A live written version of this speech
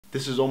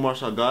This is Omar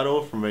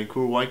Salgado from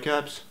Vancouver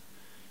Whitecaps,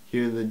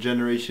 here in the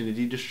Generation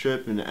Adidas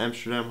trip in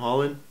Amsterdam,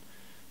 Holland.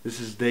 This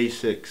is day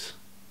 6.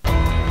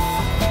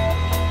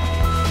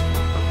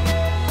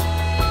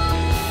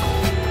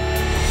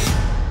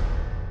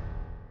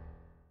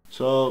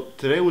 So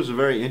today was a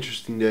very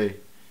interesting day.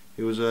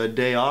 It was a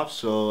day off,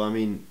 so I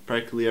mean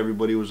practically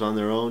everybody was on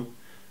their own.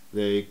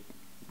 They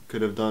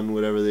could have done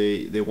whatever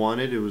they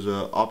wanted. It was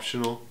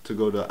optional to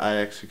go to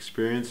Ajax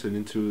Experience and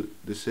into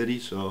the city,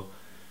 so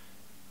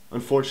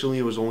unfortunately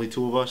it was only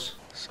 2 of us.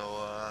 So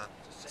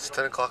it's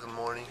 10 o'clock in the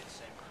morning.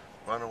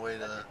 We're on our way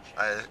to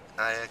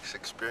Ajax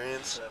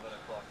Experience.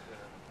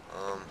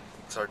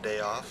 It's our day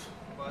off.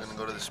 We're going to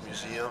go to this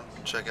museum,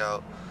 check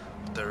out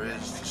what there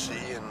is to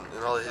see and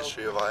all the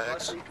history of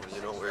Ajax.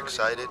 You know, we're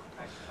excited.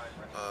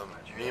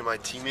 Me and my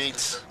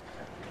teammates,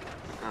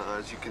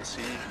 as you can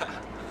see,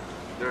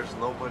 there's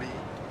nobody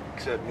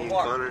except me and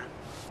Connor.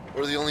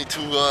 We're the only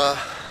 2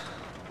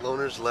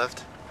 loners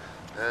left,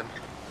 and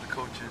the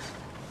coaches.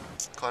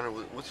 Connor,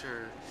 what's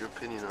your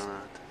opinion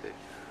on today?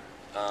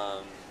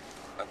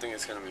 I think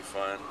it's gonna be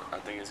fun. I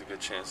think it's a good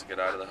chance to get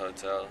out of the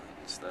hotel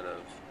instead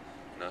of,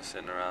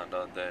 sitting around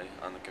all day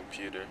on the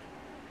computer.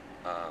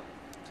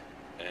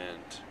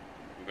 And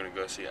we're gonna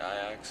go see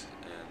Ajax,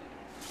 and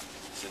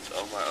since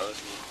Omar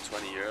owes me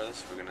 20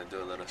 euros, we're gonna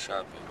do a little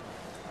shopping.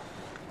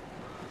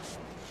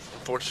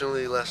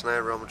 Unfortunately, last night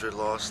Real Madrid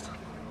lost,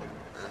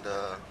 and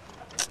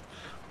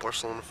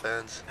Barcelona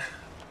fans,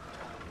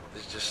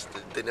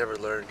 they never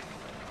learn.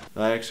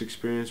 The Ajax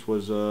experience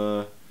was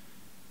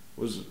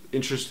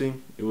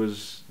interesting. It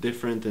was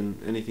different than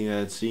anything I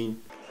had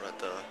seen. We're at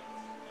the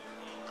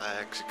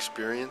Ajax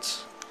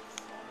experience.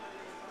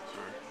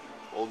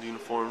 Old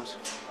uniforms,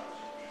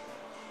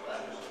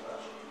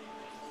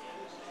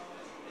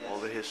 all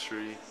the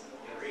history.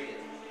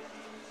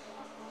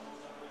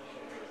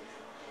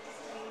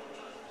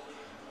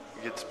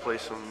 We get to play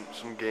some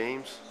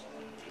games.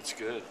 It's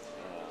good.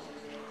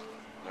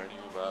 Learning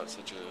about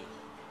such a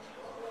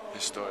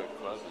historic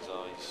club is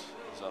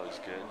always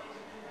good.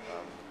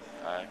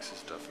 Ajax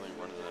is definitely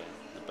one of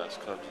the best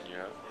clubs in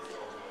Europe,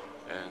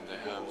 and they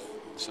have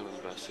some of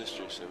the best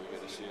history, so we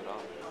get to see it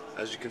all.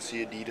 As you can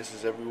see, Adidas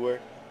is everywhere.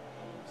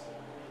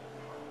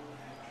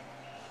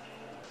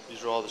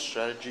 These are all the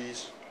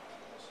strategies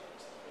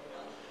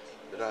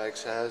that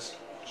Ajax has.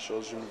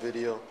 Shows you in the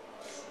video.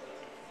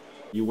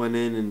 You went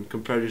in and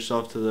compared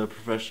yourself to the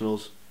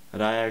professionals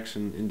at Ajax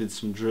and did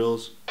some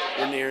drills.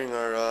 We're nearing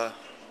our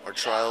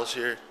trials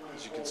here,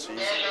 as you can see.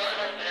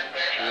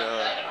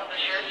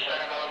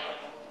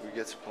 We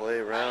get to play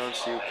around,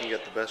 see who can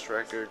get the best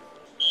record.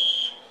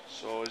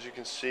 So as you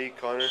can see,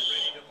 Connor.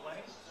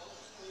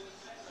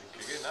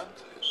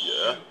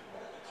 Yeah.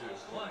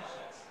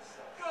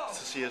 To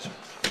see as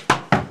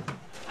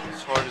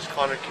hard as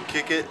Connor can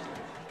kick it.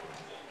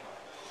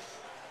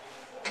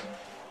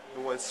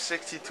 It went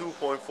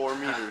 62.4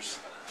 meters.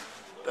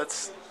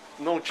 That's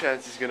no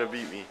chance he's gonna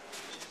beat me.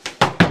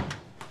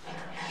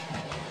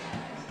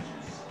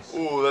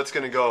 Ooh, that's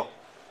gonna go.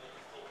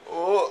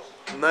 Oh,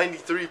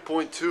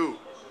 93.2.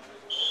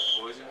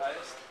 What was your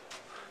highest?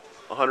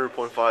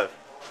 100.5.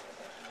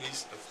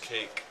 Piece of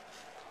cake.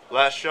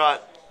 Last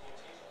shot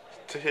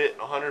to hit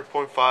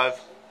 100.5.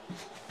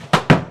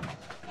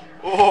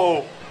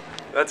 Oh,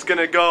 that's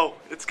gonna go.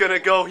 It's gonna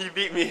go. He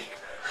beat me.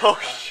 Oh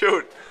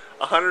shoot,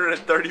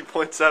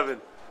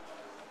 130.7.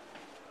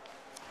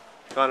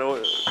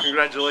 Connor,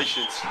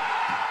 congratulations.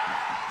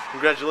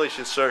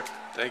 Congratulations, sir.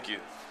 Thank you.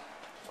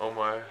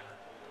 Omar,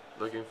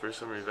 looking for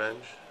some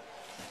revenge.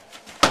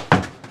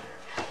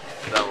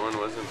 That one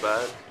wasn't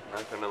bad,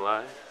 not gonna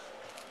lie.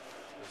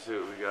 Let's see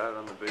what we got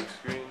on the big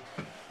screen.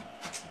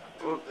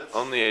 Ooh,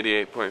 only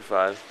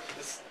 88.5.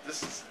 This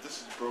is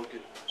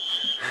broken.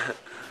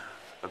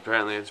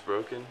 Apparently it's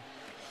broken.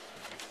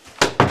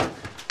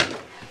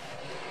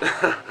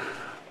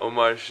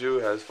 Omar's shoe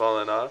has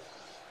fallen off.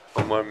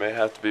 Omar may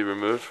have to be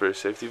removed for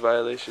safety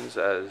violations,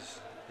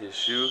 as his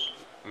shoe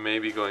may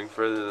be going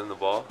further than the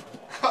ball.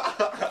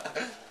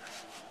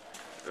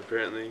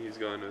 Apparently he's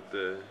going with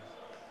the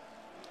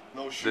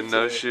no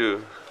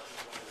shoe.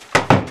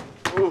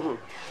 Ooh.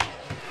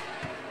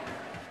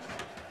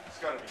 It's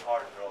gotta be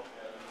hard, bro.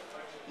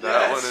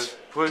 That one is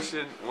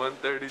pushing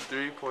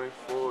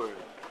 133.4.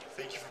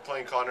 Thank you for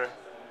playing, Connor.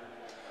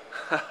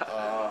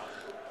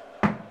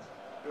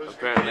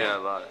 Apparently I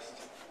lost.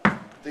 I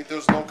think there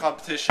was no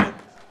competition.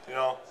 You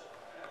know,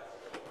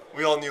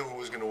 we all knew who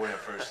was gonna win at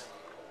first.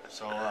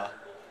 So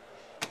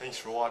thanks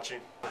for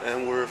watching.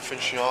 And we're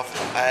finishing off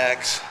the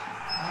Ajax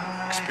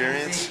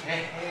experience.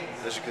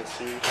 As you can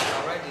see,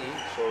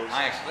 shows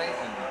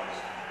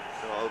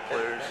all the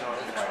players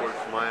who scored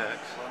from Ajax.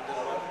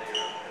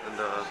 And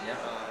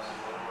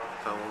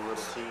found one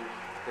little team.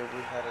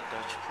 We had a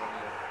Dutch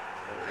player.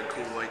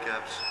 Vancouver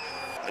Whitecaps.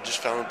 I just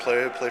found a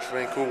player who played for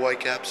Vancouver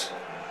Whitecaps.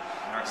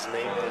 His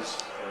name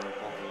is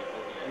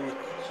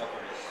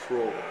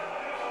Crow.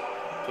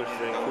 Played for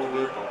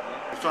Vancouver.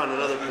 We found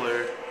another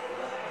player,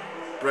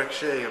 Breck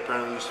Shea,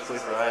 apparently used to play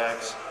for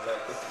Ajax.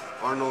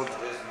 Arnold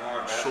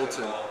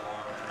Schulten,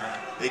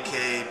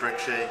 aka Breck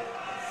Shea.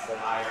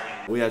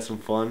 We had some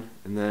fun,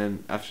 and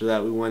then after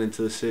that we went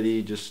into the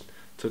city, just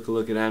took a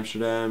look at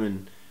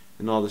Amsterdam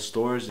and all the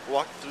stores.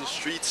 Walked through the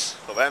streets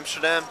of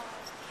Amsterdam,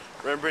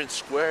 Rembrandts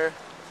Square.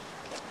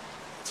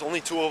 It's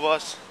only two of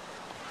us.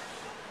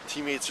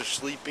 Teammates are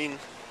sleeping,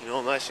 you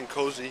know, nice and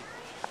cozy,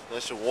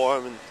 nice and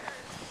warm, and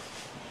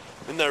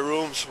in their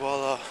rooms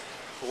while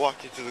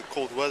walking through the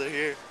cold weather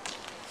here.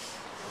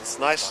 It's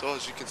nice, though,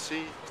 as you can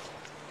see.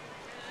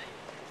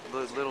 The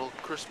little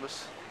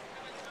Christmas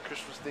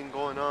thing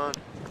going on.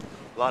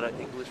 A lot of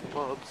English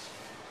pubs.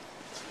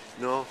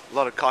 You know, a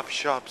lot of coffee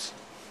shops.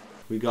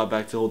 We got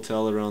back to the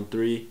hotel around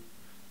 3,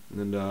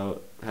 and then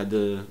had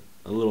a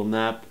little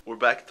nap. We're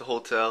back at the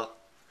hotel,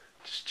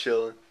 just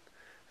chilling,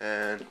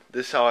 and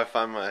this is how I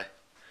find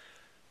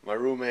my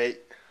roommate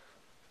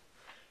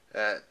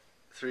at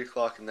 3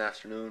 o'clock in the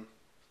afternoon,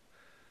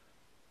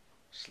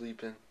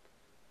 sleeping.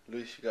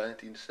 Luis, you got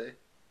anything to say?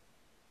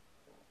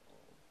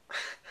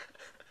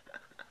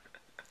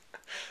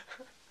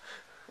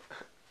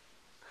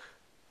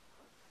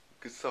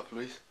 Good stuff,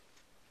 Luis.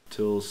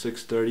 Till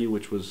 6:30,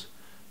 which was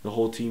the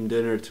whole team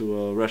dinner to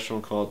a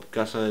restaurant called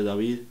Casa de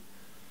David,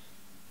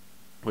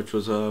 which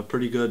was a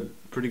pretty good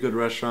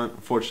restaurant.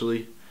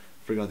 Unfortunately,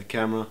 forgot the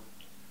camera,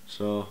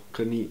 so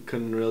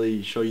couldn't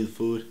really show you the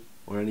food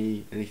or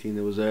anything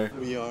that was there.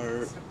 We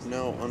are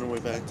now on our way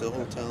back to the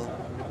hotel.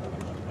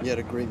 We had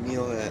a great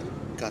meal at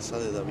Casa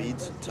de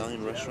David's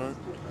Italian restaurant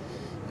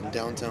in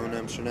downtown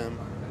Amsterdam.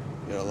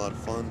 We had a lot of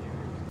fun.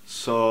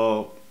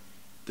 So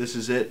this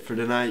is it for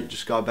tonight.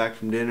 Just got back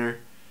from dinner.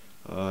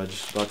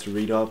 Just about to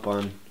read up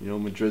on, you know,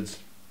 Madrid's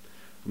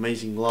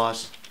amazing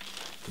loss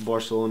to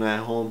Barcelona at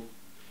home,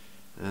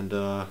 and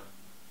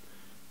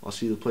I'll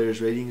see the players'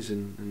 ratings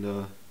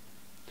and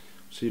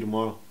see you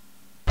tomorrow.